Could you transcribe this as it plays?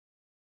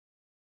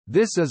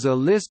This is a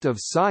list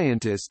of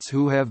scientists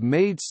who have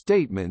made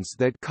statements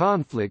that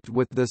conflict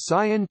with the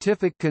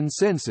scientific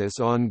consensus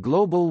on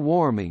global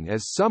warming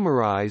as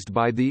summarized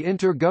by the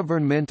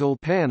Intergovernmental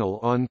Panel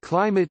on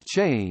Climate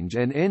Change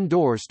and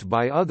endorsed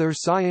by other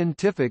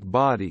scientific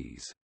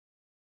bodies.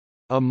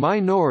 A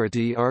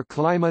minority are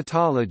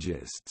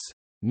climatologists.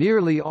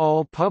 Nearly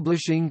all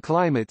publishing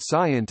climate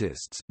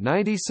scientists,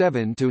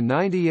 97 to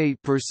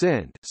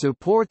 98%,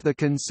 support the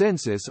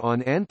consensus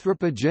on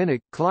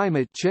anthropogenic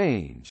climate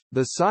change.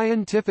 The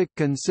scientific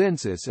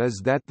consensus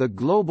is that the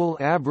global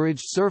average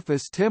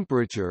surface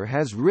temperature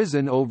has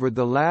risen over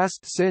the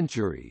last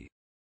century.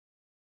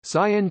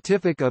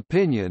 Scientific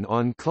opinion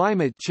on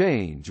climate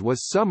change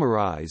was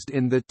summarized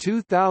in the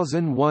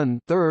 2001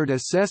 Third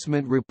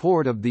Assessment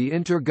Report of the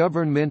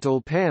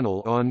Intergovernmental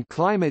Panel on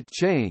Climate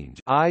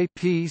Change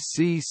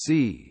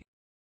 (IPCC).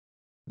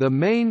 The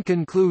main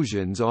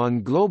conclusions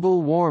on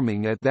global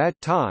warming at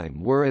that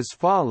time were as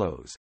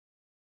follows.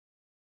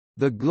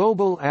 The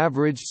global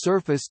average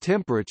surface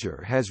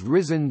temperature has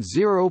risen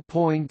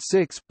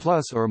 0.6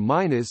 plus or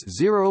minus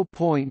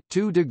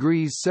 0.2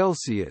 degrees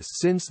Celsius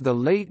since the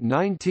late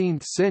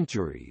 19th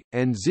century,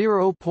 and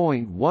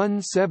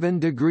 0.17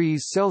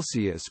 degrees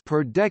Celsius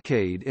per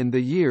decade in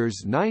the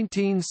years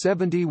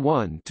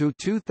 1971 to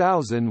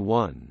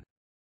 2001.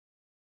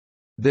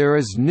 There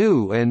is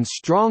new and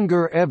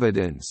stronger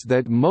evidence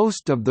that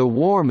most of the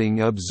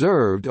warming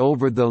observed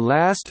over the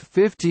last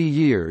 50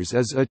 years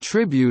is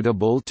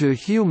attributable to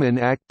human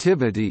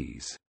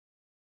activities.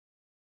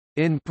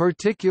 In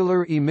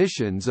particular,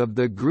 emissions of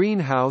the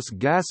greenhouse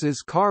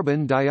gases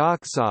carbon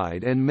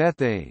dioxide and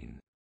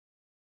methane.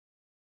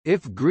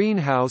 If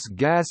greenhouse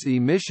gas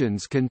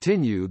emissions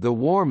continue, the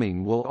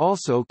warming will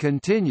also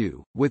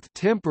continue, with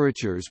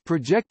temperatures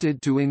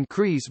projected to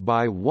increase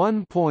by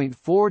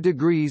 1.4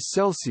 degrees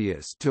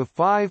Celsius to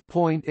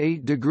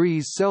 5.8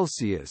 degrees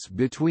Celsius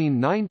between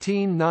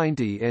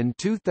 1990 and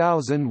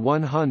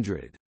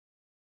 2100.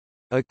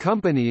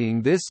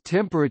 Accompanying this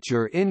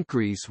temperature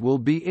increase will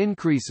be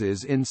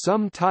increases in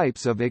some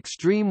types of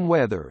extreme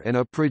weather and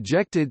a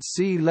projected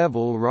sea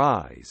level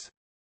rise.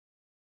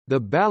 The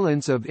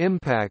balance of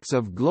impacts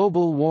of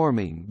global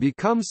warming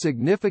becomes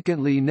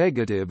significantly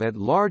negative at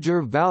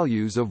larger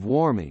values of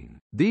warming.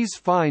 These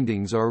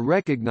findings are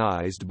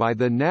recognized by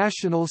the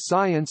national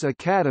science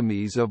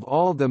academies of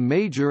all the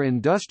major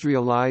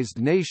industrialized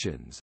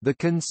nations. The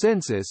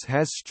consensus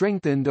has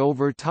strengthened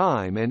over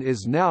time and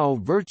is now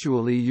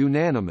virtually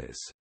unanimous.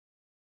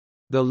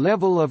 The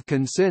level of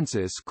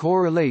consensus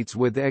correlates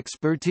with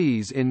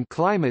expertise in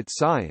climate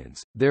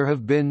science. There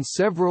have been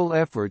several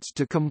efforts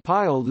to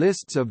compile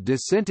lists of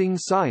dissenting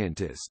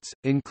scientists,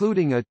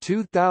 including a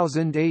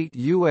 2008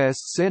 U.S.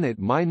 Senate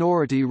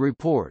Minority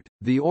Report,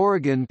 the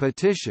Oregon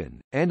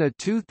Petition, and a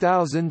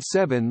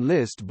 2007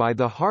 list by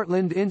the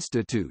Heartland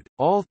Institute,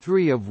 all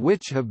three of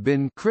which have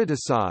been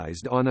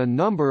criticized on a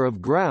number of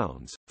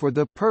grounds. For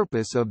the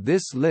purpose of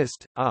this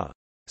list, a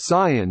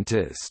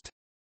scientist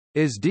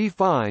is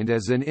defined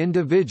as an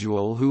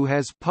individual who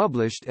has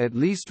published at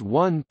least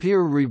one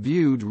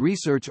peer-reviewed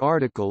research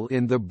article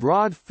in the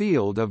broad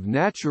field of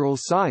natural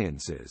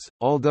sciences,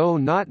 although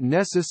not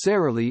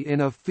necessarily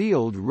in a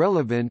field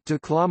relevant to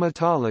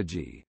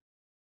climatology.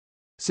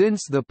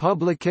 Since the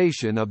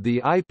publication of the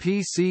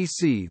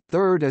IPCC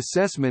Third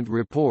Assessment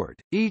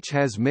Report, each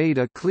has made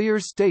a clear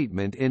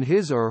statement in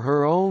his or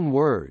her own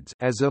words,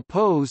 as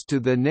opposed to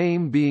the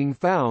name being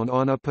found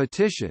on a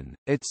petition,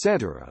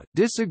 etc.,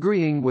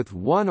 disagreeing with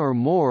one or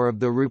more of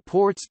the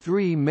report's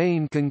three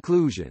main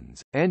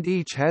conclusions, and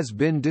each has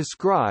been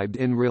described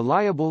in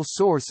reliable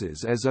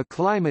sources as a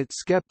climate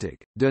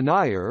skeptic,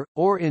 denier,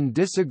 or in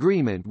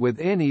disagreement with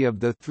any of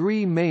the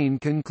three main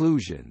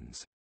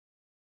conclusions.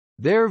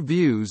 Their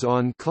views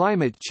on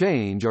climate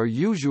change are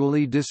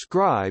usually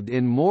described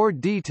in more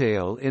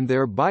detail in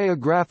their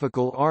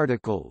biographical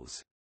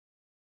articles.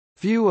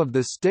 Few of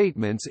the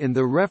statements in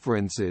the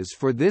references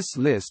for this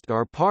list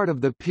are part of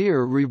the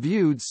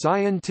peer-reviewed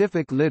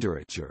scientific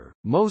literature,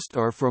 most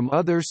are from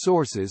other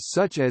sources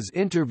such as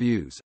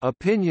interviews,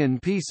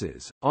 opinion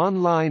pieces,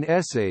 online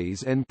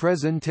essays and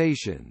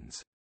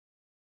presentations.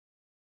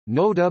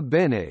 Nota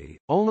bene,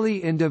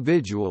 only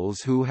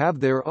individuals who have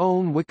their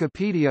own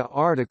Wikipedia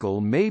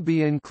article may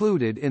be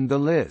included in the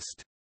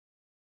list.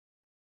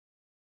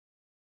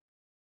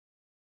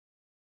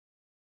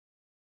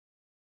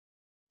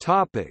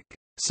 Topic: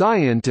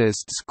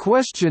 Scientists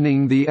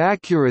questioning the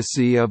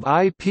accuracy of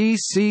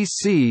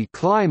IPCC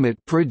climate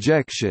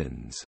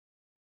projections.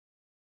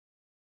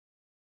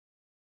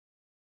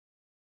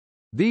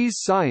 These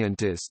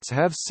scientists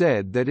have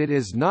said that it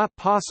is not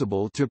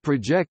possible to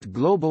project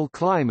global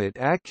climate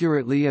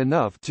accurately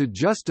enough to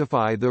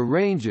justify the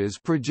ranges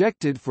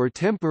projected for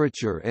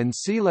temperature and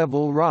sea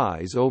level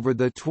rise over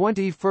the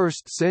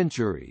 21st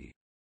century.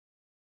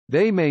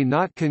 They may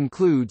not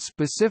conclude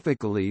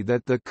specifically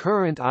that the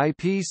current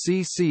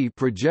IPCC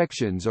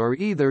projections are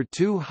either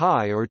too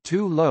high or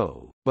too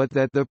low, but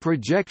that the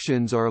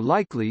projections are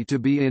likely to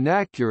be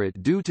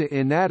inaccurate due to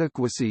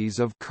inadequacies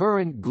of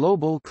current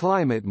global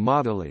climate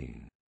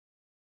modeling.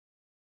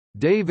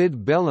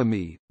 David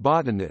Bellamy,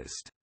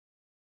 botanist.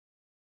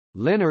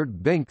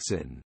 Leonard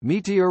Bengtson,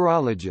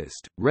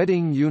 meteorologist,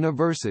 Reading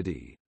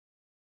University.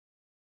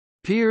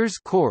 Piers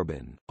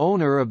Corbin,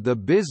 owner of the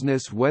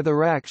business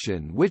Weather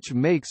Action, which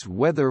makes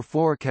weather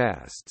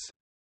forecasts.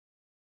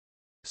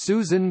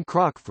 Susan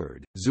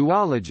Crockford,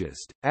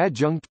 zoologist,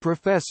 adjunct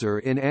professor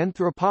in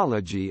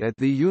anthropology at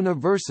the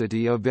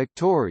University of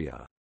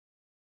Victoria.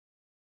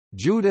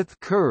 Judith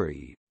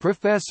Curry,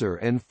 professor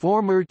and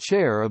former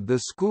chair of the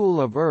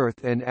School of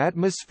Earth and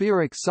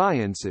Atmospheric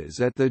Sciences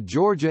at the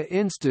Georgia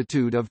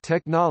Institute of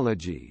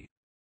Technology.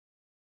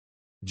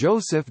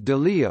 Joseph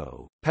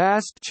DeLeo,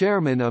 past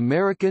chairman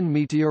American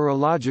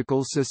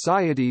Meteorological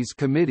Society's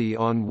Committee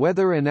on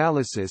Weather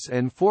Analysis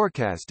and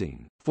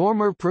Forecasting,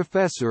 former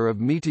professor of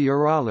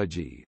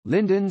meteorology,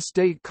 Lyndon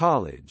State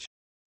College.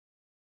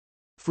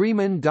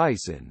 Freeman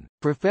Dyson,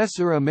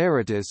 professor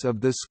emeritus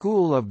of the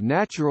School of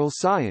Natural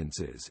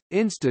Sciences,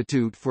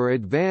 Institute for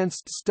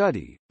Advanced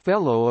Study,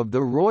 fellow of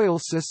the Royal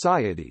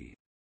Society.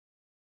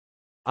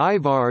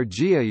 Ivar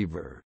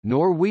Giaever,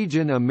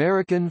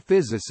 Norwegian-American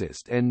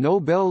physicist and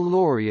Nobel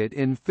laureate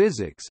in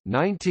physics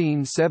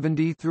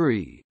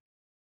 1973.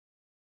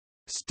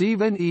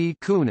 Stephen E.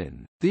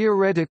 Koonin,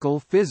 theoretical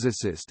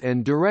physicist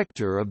and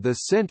director of the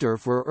Center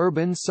for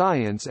Urban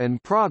Science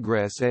and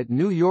Progress at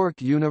New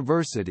York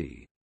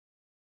University.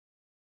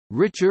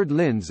 Richard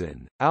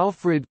Lindzen,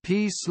 Alfred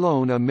P.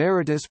 Sloan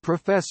Emeritus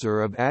Professor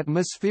of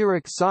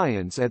Atmospheric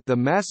Science at the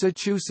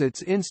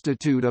Massachusetts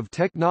Institute of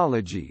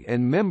Technology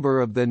and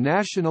member of the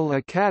National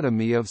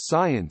Academy of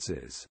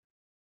Sciences.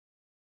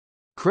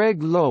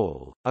 Craig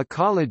Lowell,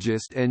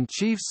 ecologist and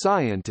chief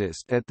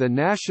scientist at the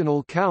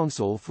National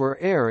Council for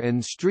Air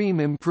and Stream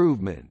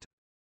Improvement.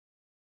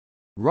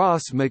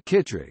 Ross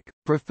McKittrick,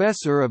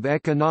 professor of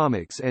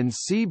economics and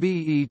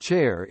CBE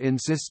chair in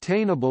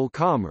sustainable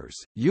commerce,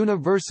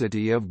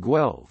 University of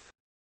Guelph.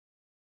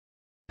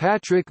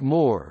 Patrick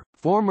Moore,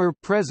 former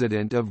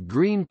president of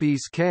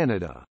Greenpeace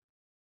Canada.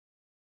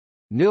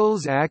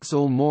 Nils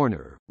Axel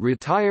Morner,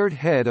 retired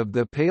head of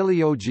the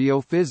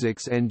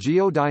Paleogeophysics and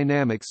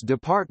Geodynamics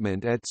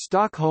Department at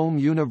Stockholm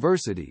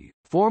University,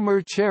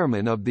 former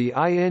chairman of the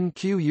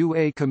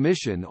INQUA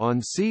Commission on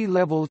Sea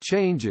Level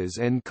Changes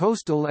and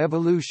Coastal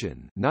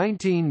Evolution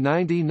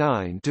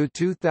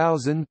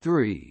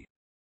 1999–2003.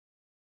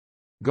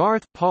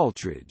 Garth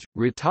Paltridge,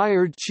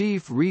 retired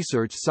Chief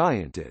Research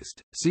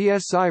Scientist,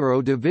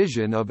 CSIRO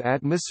Division of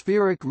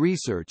Atmospheric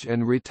Research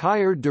and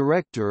retired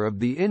Director of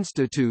the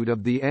Institute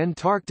of the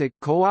Antarctic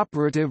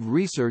Cooperative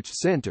Research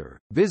Centre,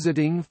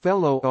 visiting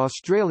Fellow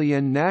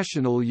Australian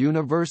National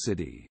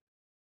University.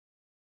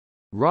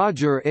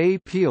 Roger A.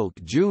 Peelk,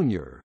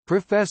 Jr.,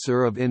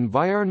 Professor of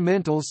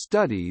Environmental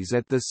Studies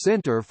at the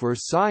Center for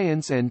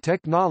Science and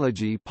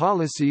Technology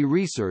Policy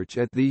Research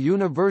at the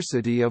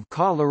University of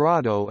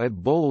Colorado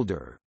at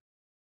Boulder.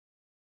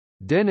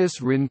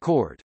 Dennis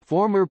Rincourt,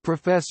 former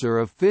Professor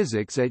of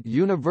Physics at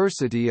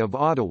University of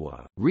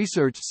Ottawa,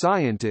 research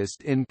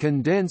scientist in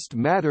condensed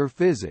matter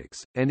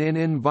physics, and in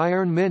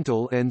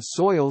environmental and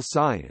soil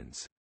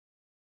science.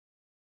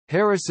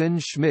 Harrison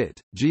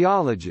Schmitt,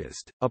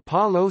 geologist,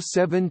 Apollo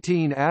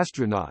 17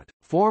 astronaut,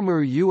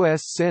 former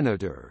U.S.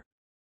 Senator.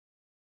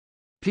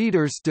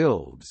 Peter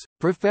Stilbs,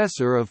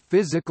 professor of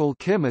physical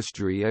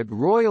chemistry at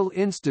Royal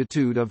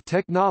Institute of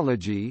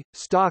Technology,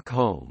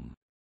 Stockholm.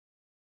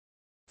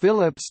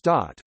 Philip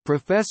Stott,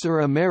 professor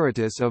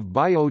emeritus of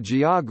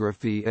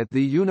biogeography at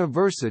the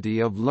University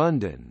of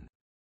London.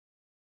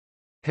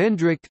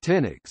 Hendrik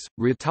Tenix,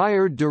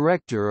 retired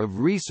Director of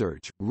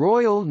Research,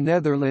 Royal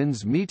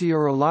Netherlands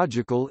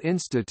Meteorological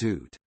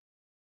Institute.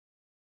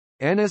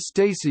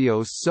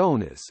 Anastasios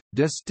Sonis,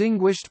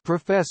 Distinguished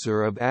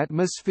Professor of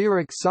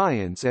Atmospheric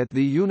Science at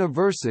the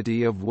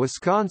University of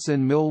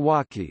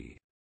Wisconsin-Milwaukee.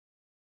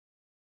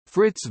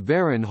 Fritz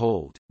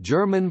Varenholt,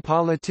 German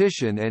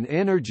politician and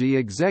energy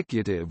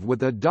executive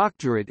with a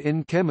doctorate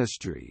in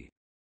chemistry.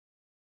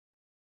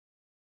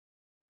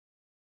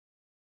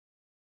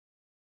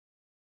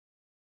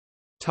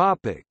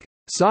 Topic: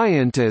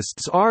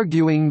 Scientists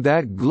arguing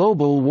that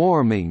global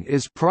warming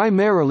is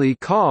primarily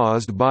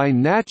caused by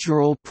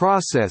natural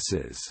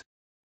processes.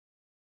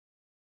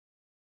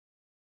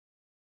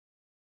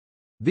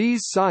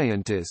 These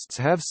scientists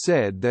have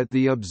said that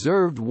the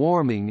observed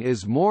warming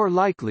is more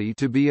likely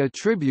to be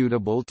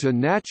attributable to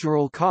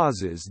natural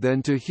causes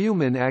than to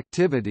human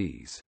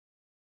activities.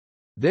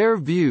 Their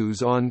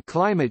views on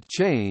climate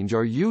change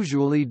are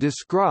usually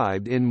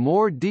described in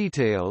more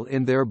detail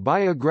in their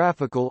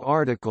biographical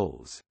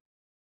articles.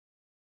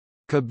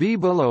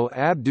 Khabibullo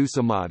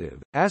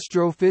Abdusamadov,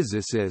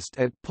 astrophysicist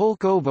at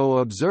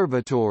Pulkovo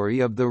Observatory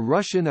of the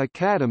Russian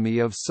Academy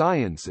of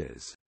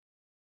Sciences.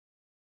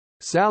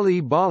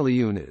 Sally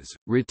Baliunas,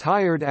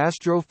 retired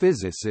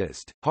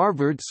astrophysicist,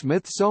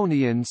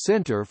 Harvard-Smithsonian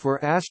Center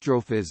for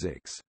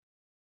Astrophysics.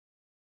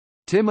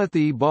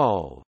 Timothy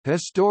Ball,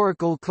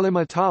 historical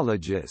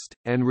climatologist,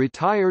 and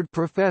retired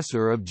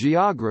professor of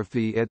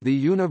geography at the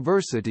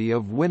University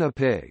of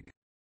Winnipeg.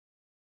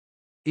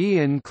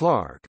 Ian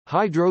Clark,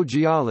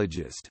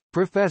 hydrogeologist,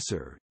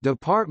 professor,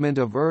 Department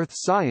of Earth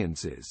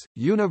Sciences,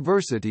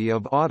 University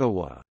of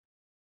Ottawa.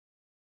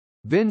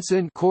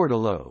 Vincent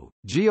Cordelot,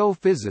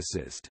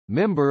 geophysicist,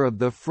 member of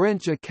the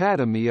French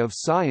Academy of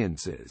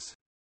Sciences.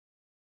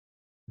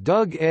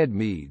 Doug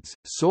Edmeades,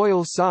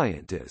 soil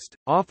scientist,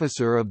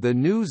 officer of the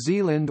New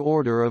Zealand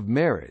Order of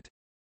Merit.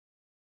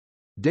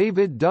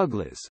 David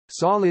Douglas,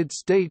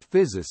 solid-state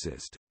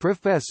physicist,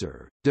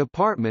 professor,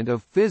 Department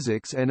of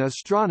Physics and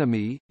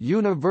Astronomy,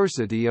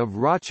 University of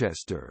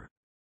Rochester.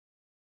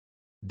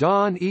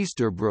 Don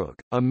Easterbrook,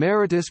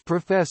 emeritus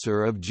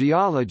professor of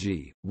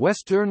geology,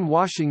 Western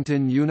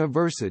Washington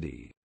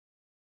University.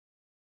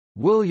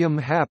 William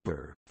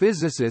Happer,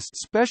 physicist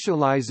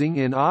specializing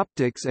in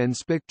optics and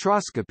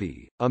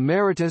spectroscopy,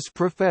 emeritus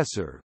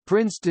professor,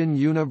 Princeton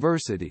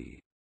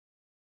University.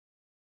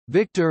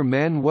 Victor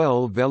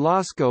Manuel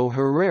Velasco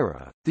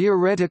Herrera,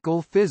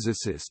 theoretical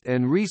physicist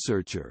and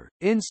researcher,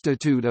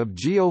 Institute of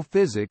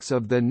Geophysics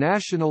of the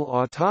National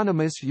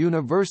Autonomous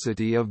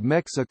University of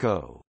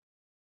Mexico.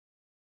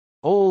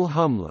 Ole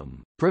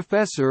Humlum,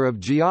 professor of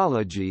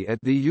geology at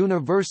the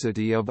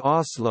University of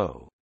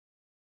Oslo.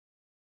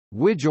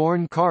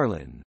 Widjorn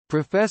Carlin,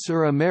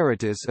 professor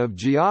emeritus of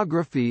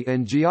geography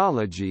and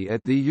geology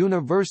at the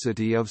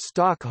University of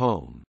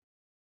Stockholm.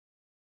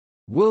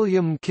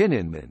 William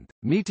Kininmonth,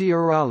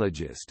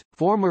 meteorologist,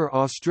 former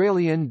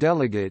Australian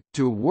delegate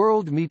to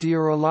World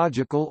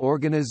Meteorological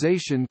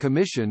Organization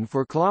Commission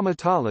for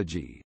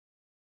Climatology.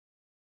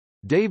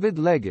 David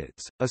Leggett,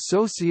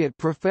 associate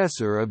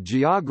professor of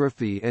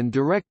geography and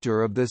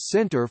director of the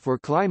Center for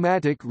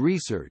Climatic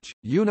Research,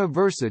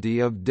 University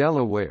of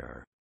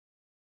Delaware.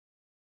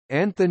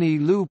 Anthony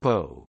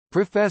Lupo,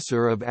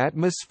 professor of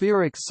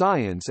atmospheric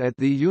science at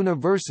the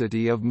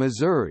University of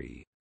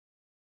Missouri.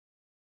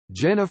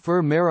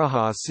 Jennifer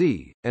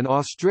Marahasi, an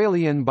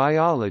Australian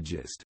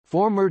biologist,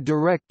 former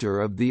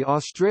director of the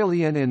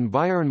Australian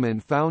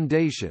Environment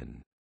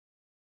Foundation.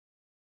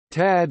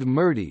 Tad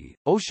Murdy,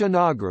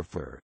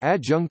 oceanographer,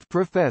 adjunct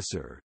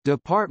professor,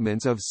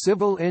 Departments of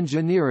Civil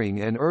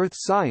Engineering and Earth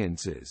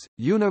Sciences,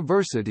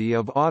 University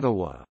of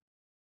Ottawa.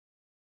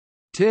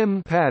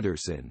 Tim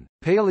Patterson,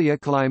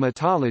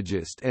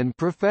 paleoclimatologist and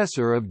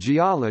professor of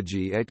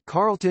geology at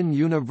Carleton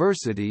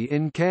University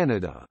in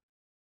Canada.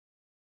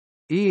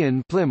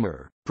 Ian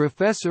Plimmer,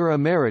 professor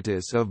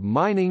emeritus of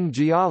mining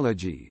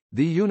geology,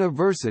 the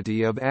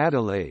University of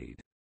Adelaide.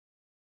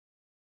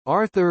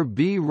 Arthur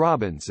B.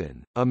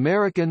 Robinson,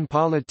 American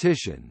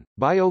politician,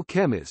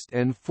 biochemist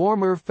and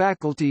former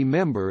faculty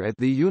member at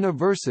the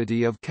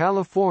University of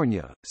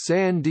California,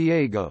 San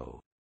Diego.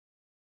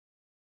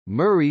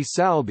 Murray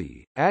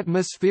Salby,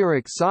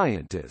 atmospheric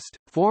scientist,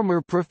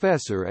 former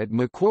professor at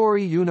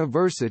Macquarie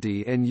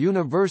University and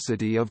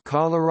University of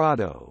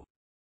Colorado.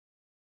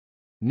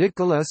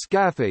 Nicola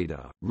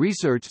Scafeda,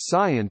 research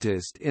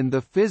scientist in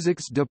the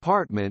physics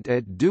department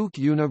at Duke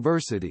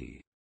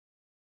University.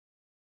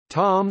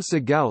 Tom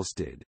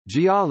Segalstad,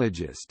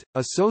 geologist,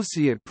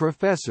 associate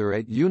professor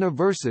at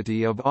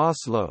University of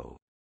Oslo.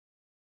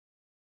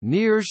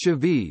 Nir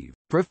Shaviv,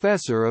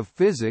 professor of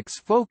physics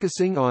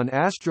focusing on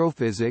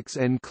astrophysics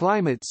and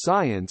climate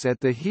science at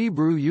the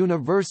Hebrew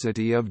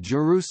University of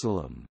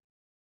Jerusalem.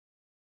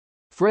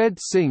 Fred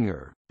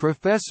Singer,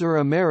 professor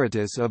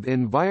emeritus of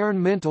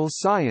environmental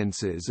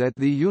sciences at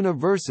the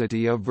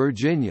University of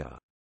Virginia.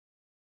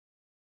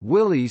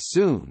 Willie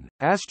Soon,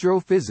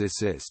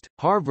 astrophysicist,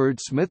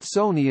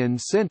 Harvard-Smithsonian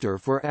Center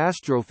for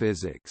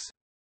Astrophysics.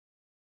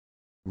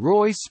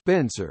 Roy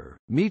Spencer,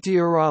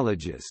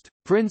 meteorologist,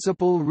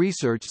 principal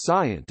research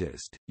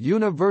scientist,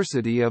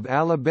 University of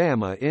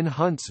Alabama in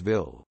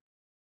Huntsville.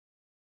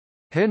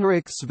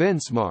 Henrik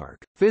Svensmark,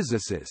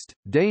 physicist,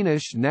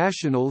 Danish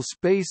National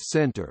Space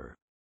Center.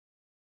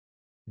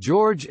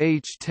 George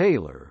H.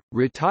 Taylor,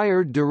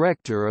 retired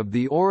director of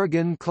the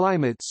Oregon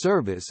Climate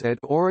Service at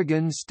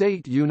Oregon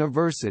State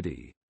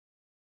University.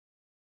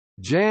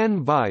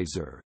 Jan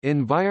Weiser,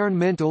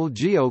 environmental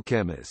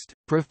geochemist,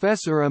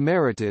 professor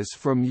emeritus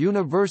from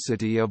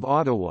University of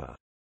Ottawa.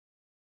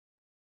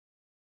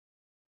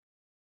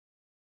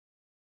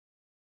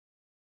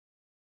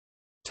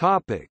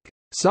 Topic: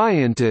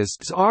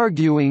 Scientists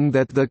arguing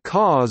that the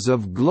cause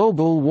of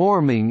global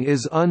warming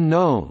is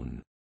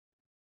unknown.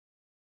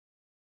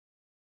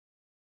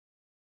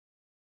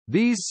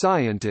 These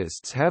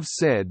scientists have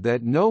said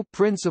that no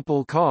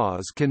principal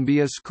cause can be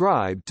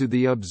ascribed to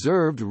the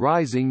observed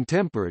rising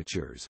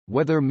temperatures,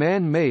 whether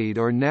man-made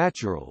or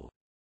natural.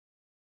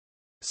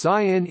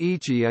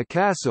 Sayanichi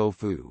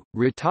Akasofu,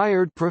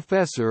 retired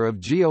professor of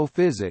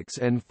geophysics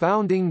and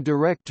founding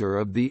director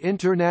of the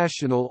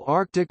International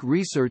Arctic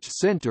Research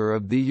Center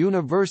of the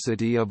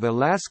University of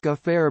Alaska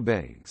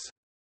Fairbanks.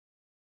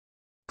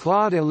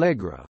 Claude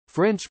Allègre,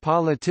 French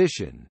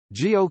politician,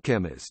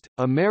 geochemist,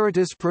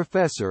 emeritus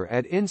professor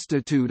at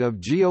Institute of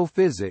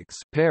Geophysics,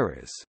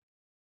 Paris.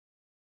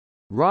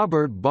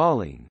 Robert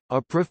Bolling,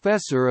 a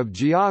professor of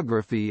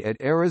geography at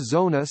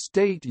Arizona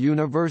State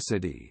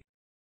University.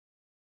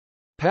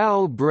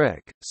 Pal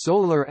Breck,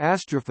 solar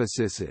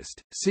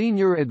astrophysicist,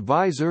 senior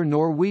advisor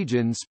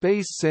Norwegian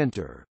Space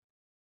Centre.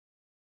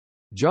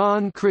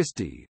 John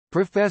Christie,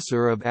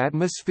 professor of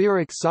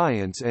atmospheric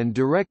science and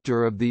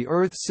director of the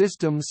Earth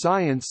System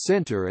Science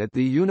Center at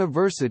the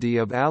University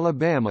of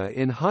Alabama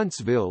in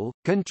Huntsville,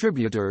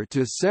 contributor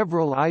to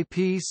several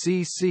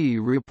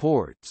IPCC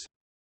reports.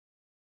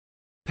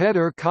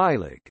 Petr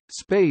Kyluk,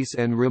 space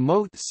and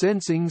remote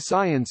sensing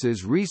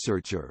sciences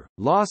researcher,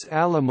 Los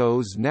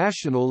Alamos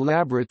National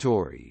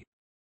Laboratory.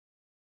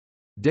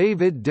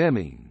 David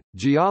Deming,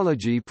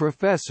 geology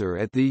professor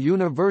at the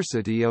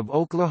University of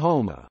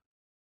Oklahoma.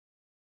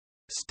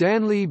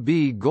 Stanley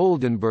B.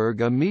 Goldenberg,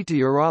 a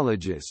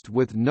meteorologist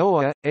with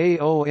NOAA,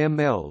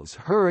 AOML's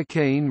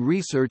Hurricane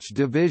Research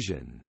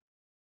Division.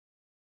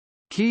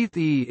 Keith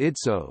E.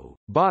 Idso,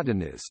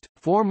 botanist,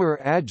 former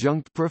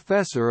adjunct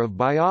professor of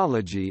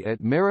biology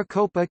at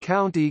Maricopa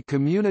County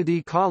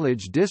Community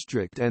College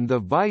District and the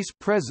vice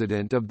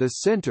president of the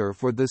Center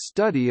for the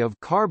Study of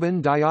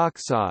Carbon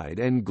Dioxide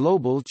and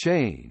Global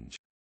Change.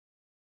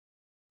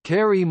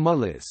 Kary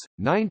Mullis,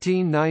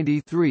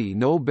 1993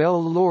 Nobel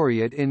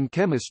laureate in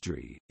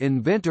chemistry,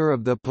 inventor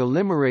of the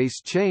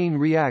polymerase chain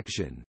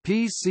reaction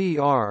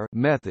 (PCR)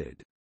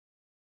 method.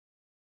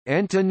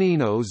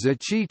 Antonino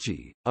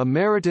Zacchici,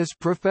 emeritus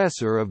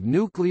professor of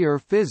nuclear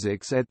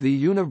physics at the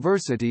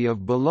University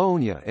of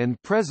Bologna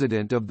and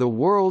president of the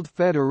World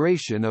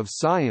Federation of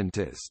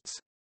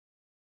Scientists.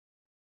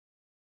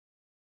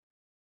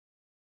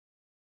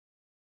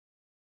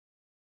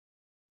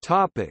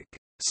 Topic: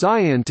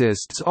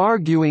 Scientists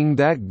arguing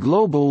that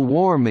global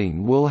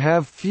warming will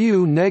have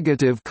few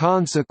negative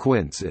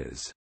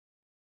consequences.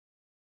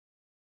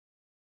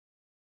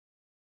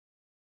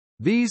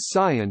 These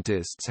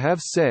scientists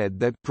have said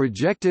that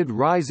projected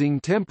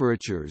rising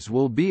temperatures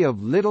will be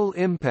of little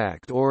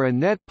impact or a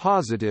net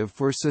positive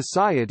for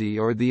society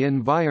or the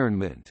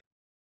environment.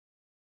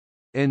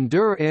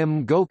 Endur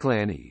M.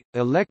 Goklani,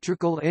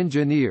 electrical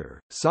engineer,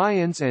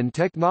 science and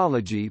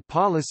technology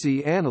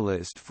policy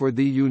analyst for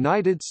the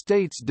United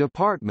States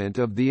Department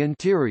of the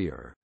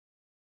Interior.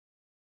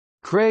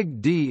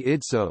 Craig D.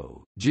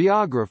 Idso,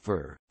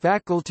 geographer,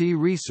 faculty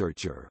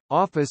researcher,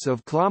 Office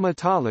of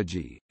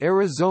Climatology,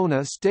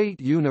 Arizona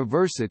State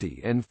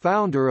University and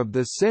founder of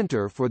the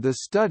Center for the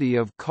Study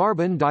of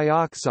Carbon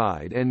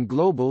Dioxide and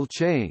Global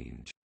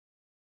Change.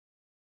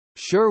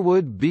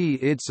 Sherwood B.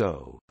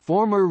 Idso,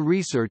 former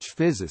research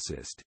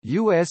physicist,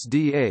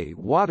 USDA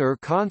Water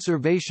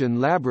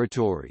Conservation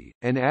Laboratory,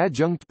 and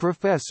adjunct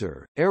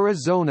professor,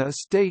 Arizona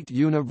State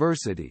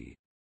University.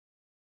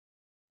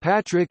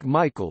 Patrick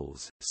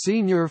Michaels,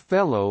 senior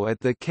fellow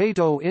at the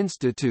Cato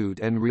Institute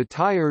and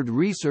retired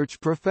research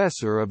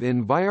professor of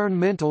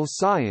environmental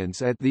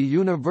science at the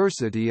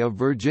University of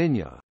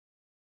Virginia.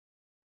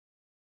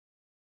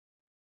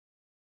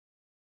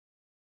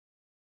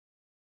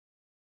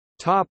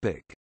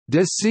 Topic: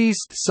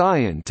 Deceased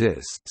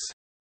scientists.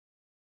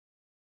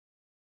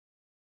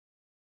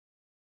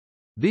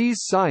 These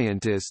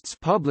scientists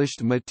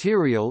published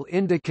material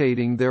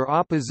indicating their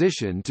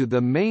opposition to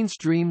the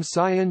mainstream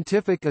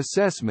scientific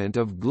assessment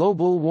of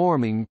global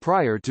warming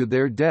prior to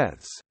their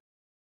deaths.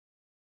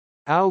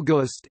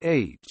 August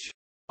H.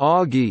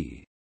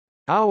 Augie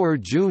Auer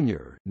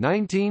Jr.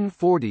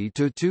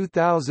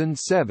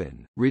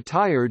 (1940–2007),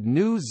 retired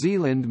New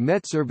Zealand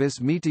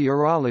Metservice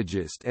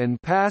meteorologist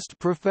and past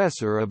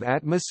professor of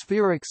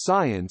atmospheric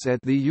science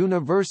at the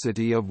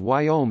University of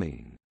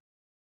Wyoming.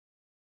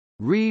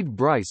 Reed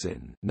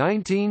Bryson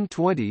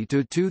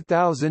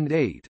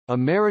 (1920–2008),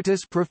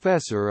 emeritus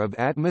professor of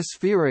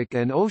atmospheric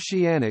and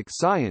oceanic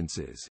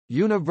sciences,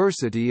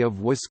 University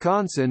of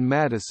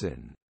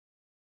Wisconsin-Madison.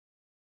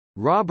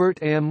 Robert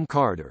M.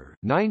 Carter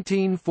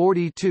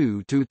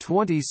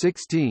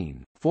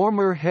 (1942–2016),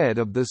 former head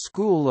of the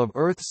School of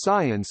Earth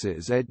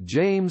Sciences at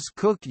James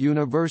Cook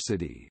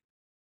University.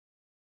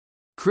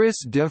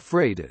 Chris de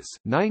Freitas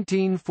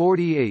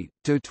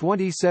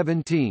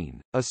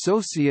 (1948–2017),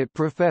 associate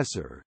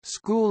professor,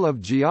 School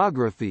of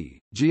Geography,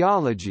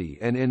 Geology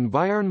and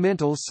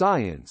Environmental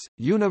Science,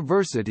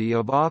 University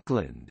of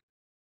Auckland.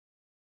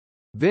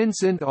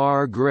 Vincent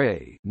R.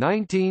 Gray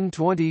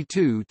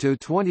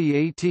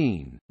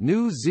 (1922–2018),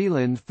 New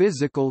Zealand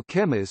physical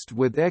chemist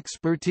with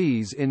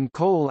expertise in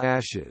coal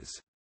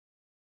ashes.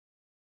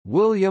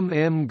 William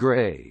M.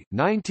 Gray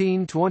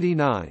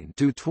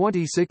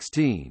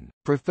 (1929–2016),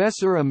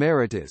 professor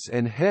emeritus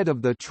and head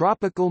of the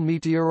Tropical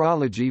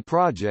Meteorology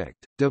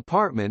Project,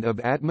 Department of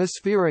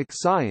Atmospheric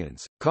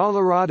Science,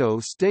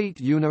 Colorado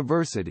State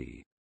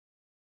University.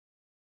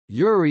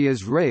 Yuri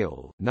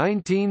Israel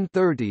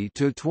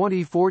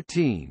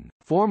 (1930–2014),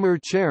 former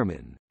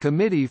chairman,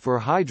 Committee for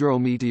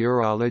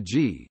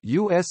Hydrometeorology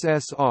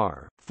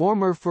 (USSR),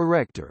 former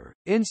Director,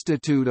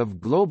 Institute of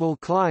Global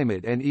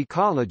Climate and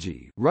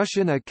Ecology,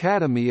 Russian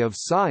Academy of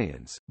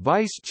Science,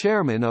 Vice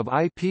Chairman of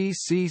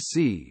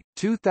IPCC,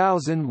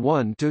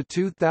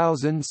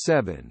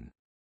 2001–2007.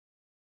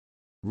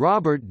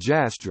 Robert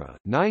Jastrow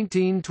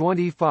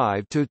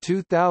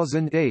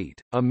 (1925–2008),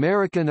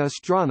 American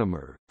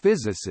astronomer,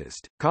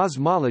 physicist,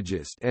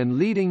 cosmologist and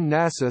leading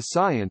NASA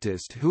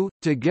scientist who,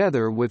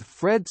 together with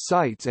Fred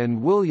Seitz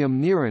and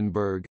William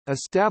Nierenberg,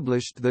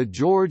 established the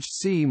George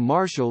C.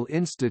 Marshall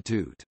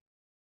Institute.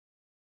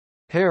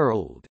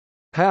 Harold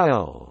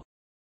Hal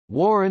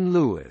Warren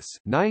Lewis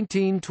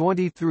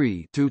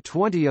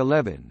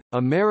 (1923–2011),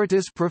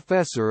 Emeritus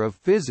Professor of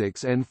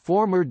Physics and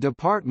former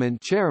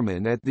Department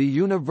Chairman at the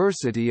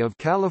University of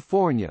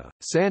California,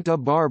 Santa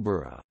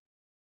Barbara.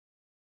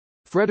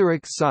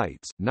 Frederick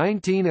Seitz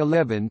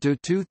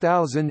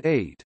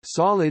 (1911–2008),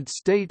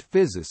 solid-state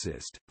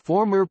physicist,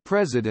 former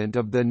President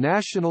of the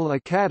National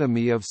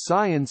Academy of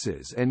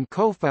Sciences and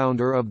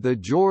co-founder of the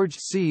George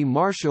C.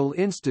 Marshall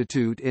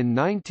Institute in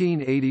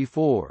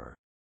 1984.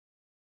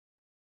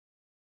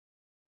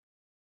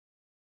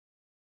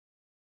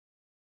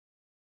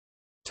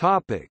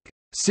 Topic.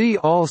 See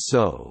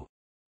also: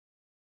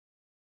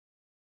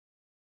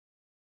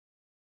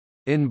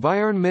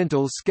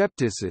 Environmental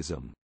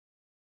skepticism,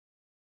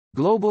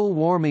 global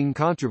warming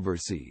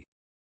controversy,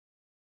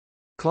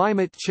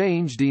 climate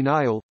change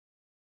denial,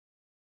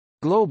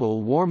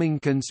 global warming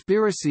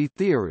conspiracy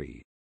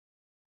theory,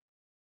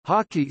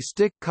 hockey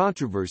stick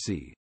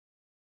controversy.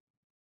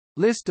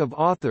 List of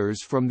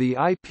authors from the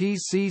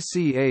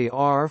IPCC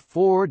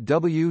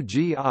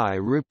AR4WGI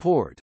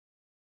report.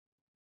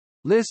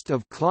 List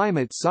of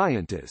climate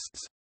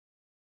scientists.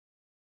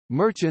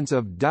 Merchants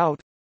of Doubt.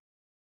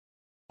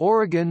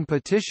 Oregon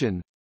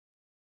Petition.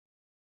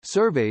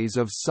 Surveys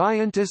of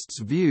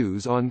scientists'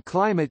 views on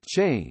climate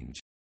change.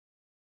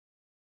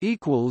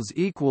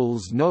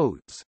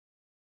 Notes